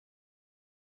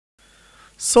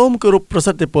សូមគោរពប្រ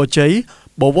សិទ្ធពរជ័យ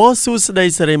បវរសួស្តី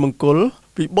សិរីមង្គល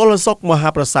វិបុលសុខមហា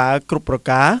ប្រសើរគ្រប់ប្រ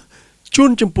ការជូន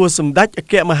ចំពោះសម្ដេចអ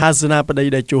គ្គមហាសេនាបតី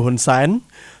តេជោហ៊ុនសែន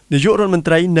នាយករដ្ឋមន្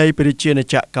ត្រីនៃប្រជា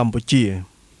ជាតិកម្ពុជា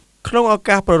ក្នុងឱ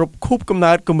កាសប្រារព្ធខួបកំ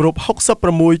ណើតគម្រប់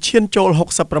66ឈានចូល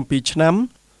67ឆ្នាំ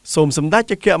សូមសម្ដេច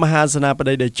អគ្គមហាសេនាប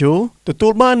តីតេជោទទួ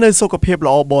លបាននូវសុខភាព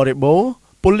ល្អបរិបូរណ៍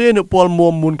ពលនុពលមួ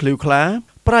មមួនឃ្លាវខ្លា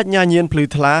ប្រាជ្ញាញាណភ្លឺ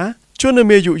ថ្លាជន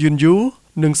មានអាយុយឺនយូរ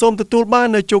និងសូមទទួលបាន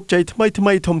នូវជោគជ័យថ្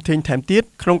មីធំធេងថែមទៀត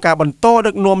ក្នុងការបន្ត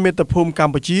ដឹកនាំមាតុភូមិក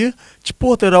ម្ពុជាឆ្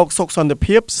ពោះទៅរកសុខសន្តិ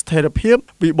ភាពស្ថិរភាព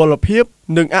វិបុលភាព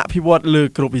និងអភិវឌ្ឍលើ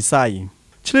គ្រប់វិស័យ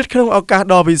ឆ្លៀតក្នុងឱកាស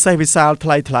ដ៏វិសេសវិសាលថ្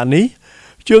លៃថ្លានេះ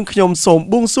យើងខ្ញុំសូម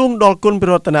បួងសួងដល់គុណព្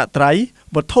រះរតនត្រ័យ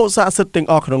វត្ថុស័ក្តិសិទ្ធិទាំង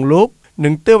អស់ក្នុងលោកនិ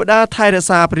ងទេវតាថែរក្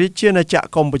សាព្រះរាជាណាចក្រ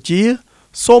កម្ពុជា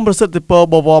សូមប្រសិទ្ធពរ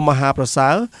បវរមហាប្រសើ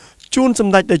រជូនស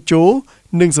ម្ដេចតេជោ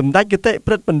និងសម្ដេចគតិ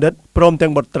ព្រឹទ្ធបណ្ឌិតព្រមទាំ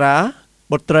ងបុ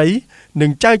ត្រីនិ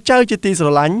ងចៅជាទីស្រ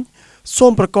ឡាញ់សូ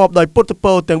មប្រកបដោយពុទ្ធព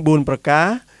រទាំង4ប្រការ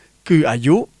គឺអា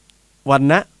យុវណ្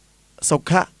ណៈសុ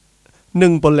ខៈនិ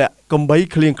ងពលៈកំបី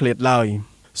ឃ្លៀងឃ្លាតឡើយ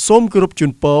សូមគោរពជូ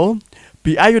នពរ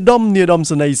ពីអាយុដមនាយម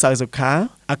សេនីយ៍សៅសុខា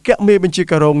អគ្គមេបញ្ជា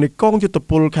ការរងនៃកងយុទ្ធ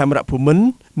ពលខេមរៈភូមិន្ទ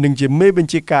និងជាមេប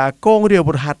ញ្ជាការកងរាជអា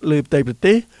វុធហត្ថលើផ្ទៃប្រ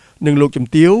ទេសនិងលោកជំ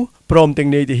ទាវព្រមទាំង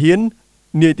នាយទា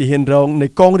ហានរងនៃ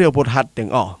កងរាជអាវុធហត្ថទាំ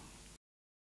ងអស់